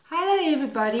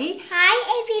everybody. Hi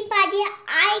everybody,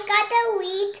 I got a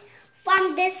read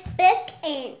from this book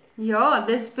in. Yeah,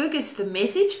 this book is the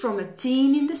message from a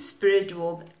teen in the spirit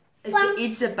world.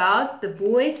 It's about the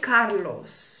boy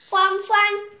Carlos. From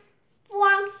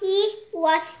he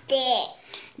was dead.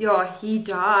 Yeah, he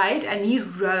died and he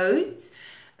wrote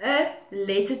a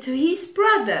letter to his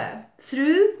brother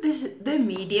through the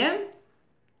medium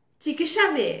Chica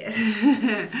Xavier.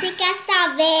 Chica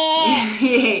Xavier.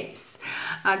 Yes.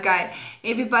 Okay,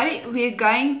 everybody, we're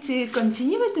going to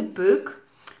continue with the book.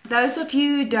 Those of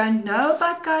you who don't know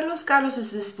about Carlos, Carlos is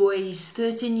this boy. He's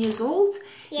 13 years old.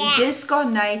 Yes. He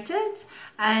discarnated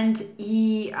and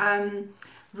he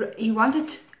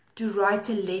wanted to write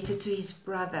a letter to his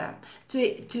brother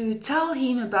to tell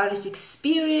him about his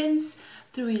experience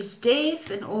through his death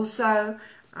and also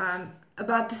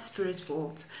about the spirit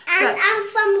world. And I'm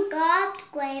from God,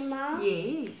 Grandma.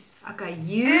 Yes. Okay,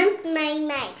 you and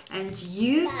my and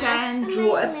you can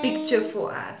draw a picture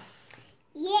for us.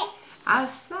 Yes. I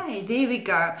say, there we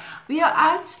go. We are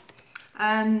at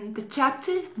the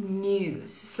chapter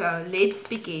news. So let's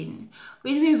begin.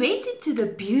 When we went into the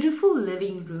beautiful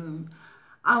living room,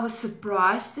 I was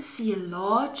surprised to see a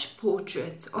large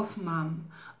portrait of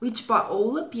Mum, which by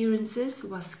all appearances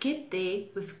was kept there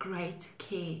with great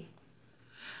care.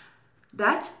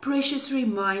 That precious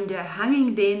reminder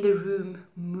hanging there in the room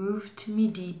moved me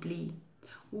deeply.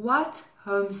 What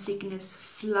homesickness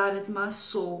flooded my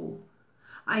soul.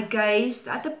 I gazed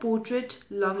at the portrait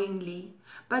longingly,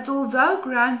 but although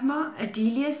Grandma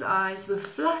Adelia's eyes were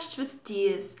flushed with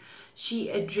tears, she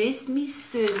addressed me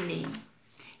sternly,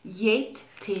 yet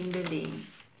tenderly.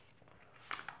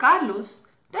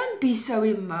 Carlos, don't be so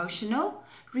emotional.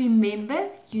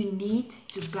 Remember, you need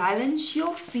to balance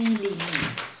your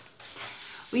feelings.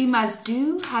 We must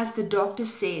do as the doctor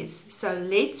says, so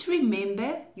let's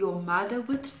remember your mother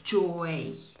with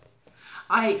joy.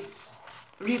 I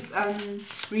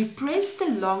repressed the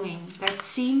longing that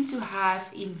seemed to have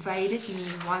invaded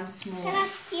me once more,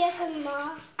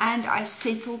 and I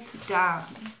settled down,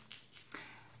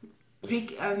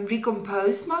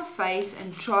 recomposed my face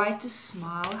and tried to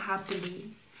smile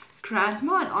happily.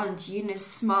 Grandma and Aunt Eunice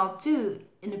smiled too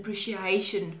in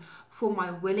appreciation for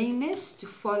my willingness to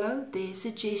follow their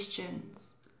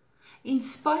suggestions. In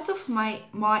spite of my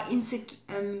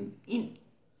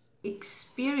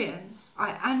experience,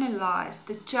 I analyzed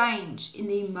the change in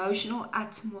the emotional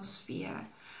atmosphere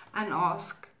and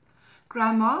asked,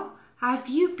 Grandma, have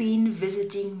you been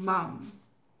visiting Mum?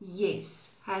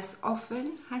 Yes, as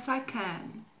often as I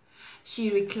can,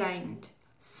 she reclaimed,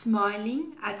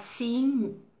 smiling at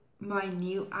seeing my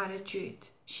new attitude.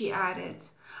 She added,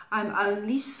 I'm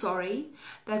only sorry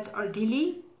that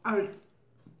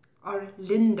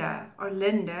Linda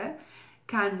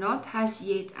cannot as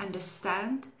yet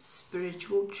understand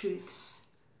spiritual truths.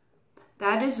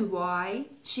 That is why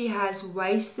she has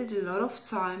wasted a lot of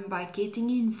time by getting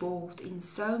involved in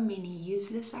so many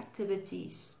useless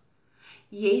activities.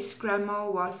 Yes, Grandma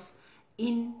was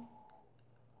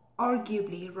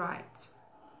inarguably right.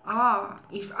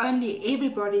 If only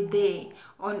everybody there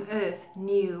on earth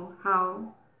knew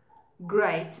how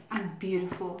great and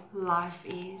beautiful life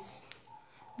is.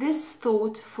 This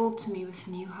thought filled me with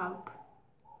new hope.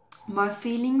 My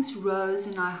feelings rose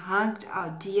and I hugged our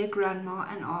dear Grandma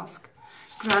and asked,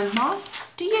 Grandma,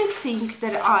 do you think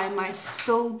that I might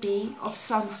still be of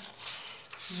some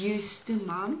use to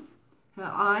Mum?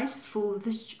 Her eyes full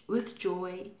with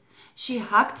joy. She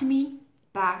hugged me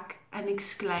back and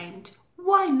exclaimed,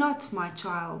 Why not, my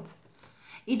child?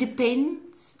 It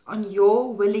depends on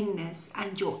your willingness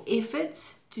and your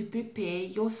efforts to prepare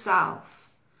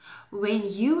yourself.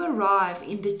 When you arrive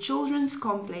in the children's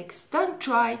complex, don't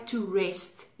try to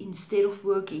rest instead of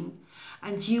working,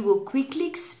 and you will quickly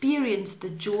experience the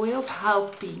joy of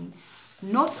helping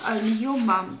not only your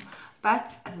mum,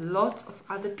 but a lot of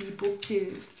other people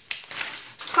too.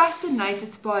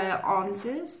 Fascinated by her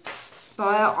answer,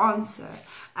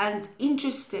 and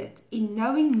interested in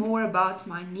knowing more about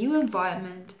my new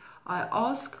environment, I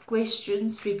asked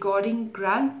questions regarding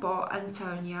Grandpa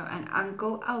Antonio and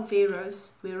Uncle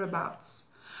Alvaro's whereabouts.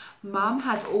 Mum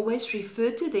had always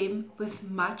referred to them with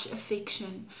much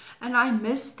affection, and I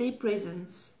missed their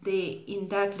presence there in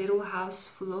that little house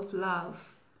full of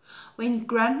love. When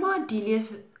Grandma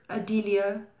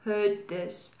Adelia heard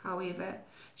this, however,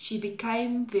 she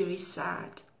became very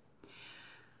sad.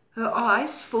 Her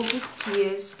eyes filled with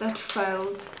tears that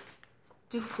failed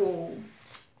to fall.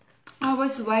 I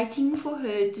was waiting for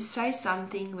her to say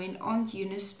something when Aunt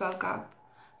Eunice spoke up.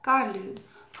 Carlo,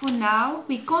 for now,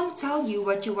 we can't tell you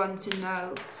what you want to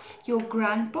know. Your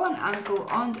grandpa and uncle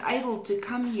aren't able to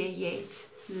come here yet.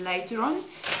 later on,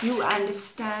 you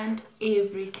understand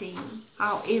everything.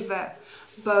 However,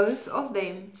 both of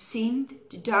them seemed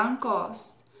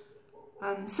downcast,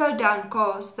 so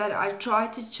downcast that I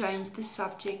tried to change the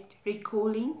subject,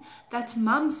 recalling that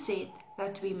Mum said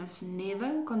that we must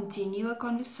never continue a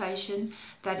conversation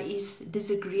that is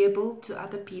disagreeable to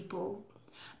other people.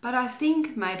 But I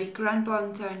think maybe Grandpa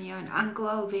Antonio and Uncle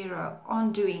Alvaro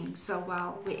aren't doing so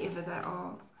well wherever they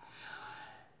are.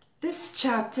 This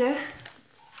chapter,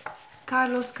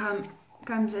 Carlos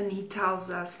comes and he tells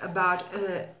us about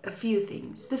a few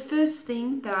things. The first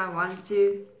thing that I want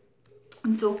to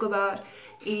talk about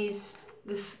is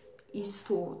his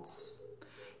thoughts.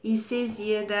 He says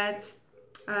here that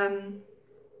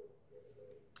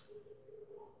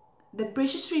the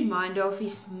precious reminder of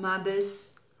his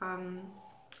mother's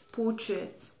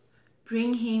portrait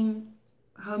bring him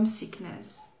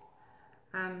homesickness.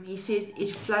 He says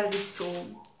it flooded his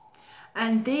soul.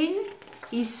 And then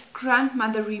his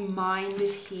grandmother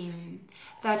reminded him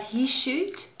that he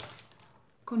should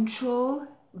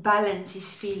balance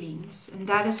his feelings. And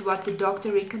that is what the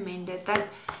doctor recommended, that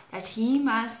he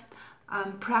must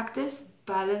practice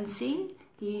balancing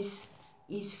his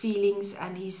feelings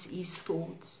and his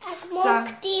thoughts.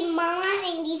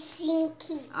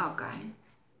 Okay,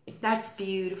 that's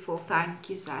beautiful. Thank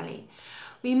you, Sally.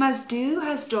 We must do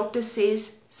as doctor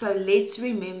says, so let's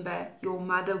remember your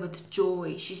mother with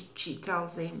joy, she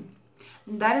tells him.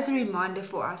 And that is a reminder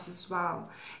for us as well,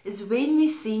 is when we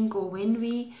think, or when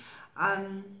we,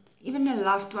 even a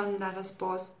loved one that has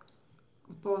passed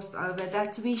over,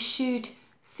 that we should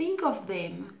think of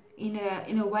them in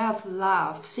a way of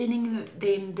love, sending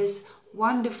them this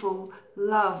wonderful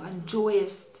love and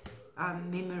joyous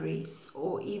memories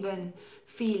or even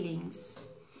feelings.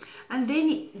 And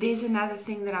then there's another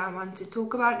thing that I want to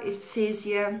talk about. It says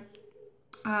here,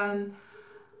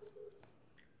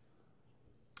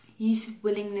 his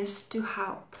willingness to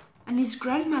help. And his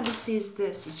grandmother says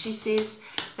this. She says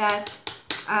that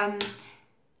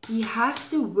he has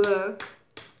to work.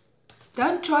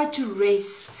 Don't try to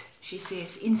rest, she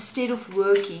says, instead of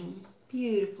working.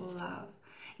 Beautiful, love.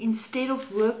 Instead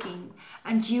of working,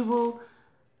 and you will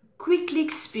quickly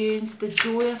experience the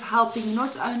joy of helping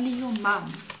not only your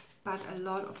mum, but a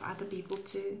lot of other people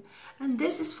too. And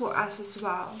this is for us as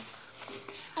well.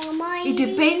 It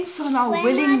depends on our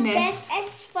willingness. I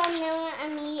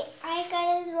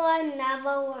gotta draw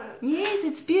another one. Yes,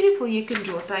 it's beautiful. You can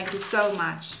draw. Thank you so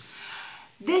much.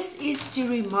 This is to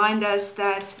remind us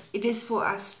that it is for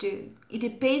us too. It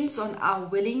depends on our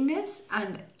willingness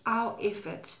and our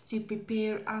efforts to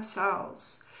prepare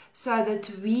ourselves so that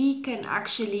we can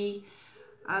actually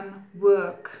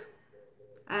work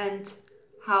and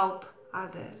help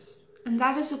others. And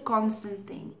that is a constant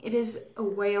thing. It is a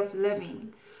way of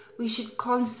living. We should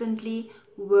constantly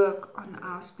work on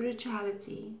our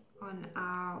spirituality, on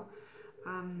our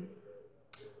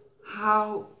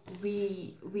how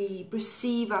we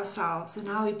perceive ourselves and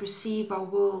how we perceive our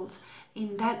world.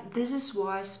 In that, this is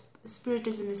why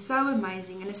Spiritism is so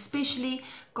amazing, and especially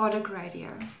Kardec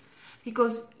Radio,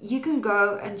 because you can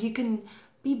go and you can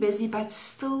be busy but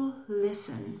still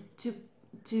listen to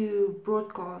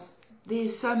broadcasts.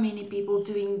 There's so many people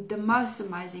doing the most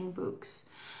amazing books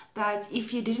that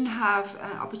if you didn't have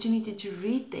an opportunity to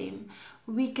read them,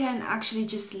 we can actually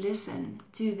just listen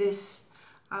to these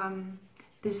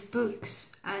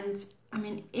books. And I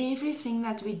mean, everything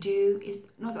that we do is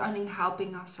not only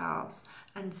helping ourselves,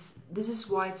 and this is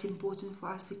why it's important for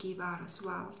us to give out as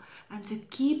well, and to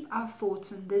keep our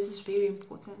thoughts, and this is very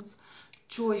important,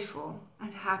 joyful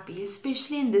and happy,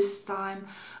 especially in this time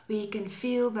where you can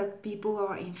feel that people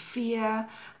are in fear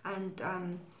and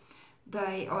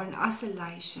they are in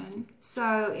isolation.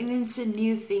 So, and it's a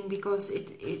new thing because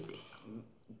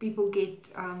people get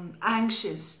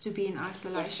anxious to be in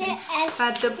isolation.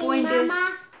 But the point is,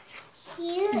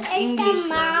 here is English, the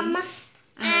mom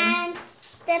and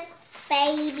the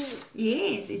baby.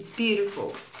 Yes, it's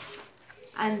beautiful.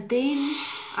 And then,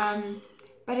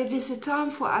 but it is a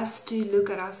time for us to look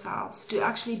at ourselves, to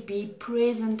actually be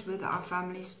present with our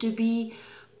families, to be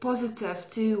positive,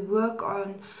 to work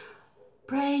on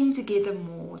praying together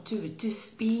more, to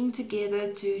being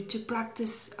together, to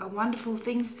practice wonderful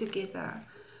things together.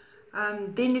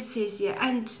 Then it says here,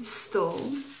 and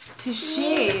still to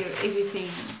share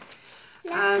everything.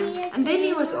 And then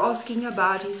he was asking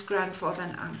about his grandfather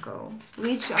and uncle,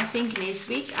 which I think next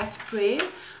week at prayer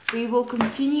we will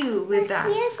continue with that.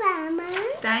 Yes, Grandma.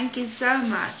 Thank you so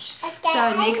much. Okay,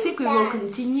 So next week we will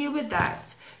continue with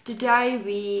that. Today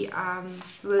we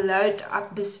will load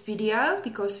up this video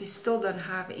because we still don't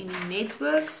have any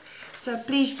networks. So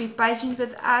please be patient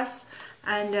with us.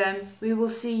 And we will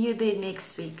see you there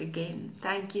next week again.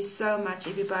 Thank you so much,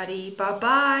 everybody.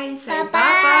 Bye-bye. Say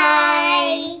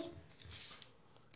bye-bye.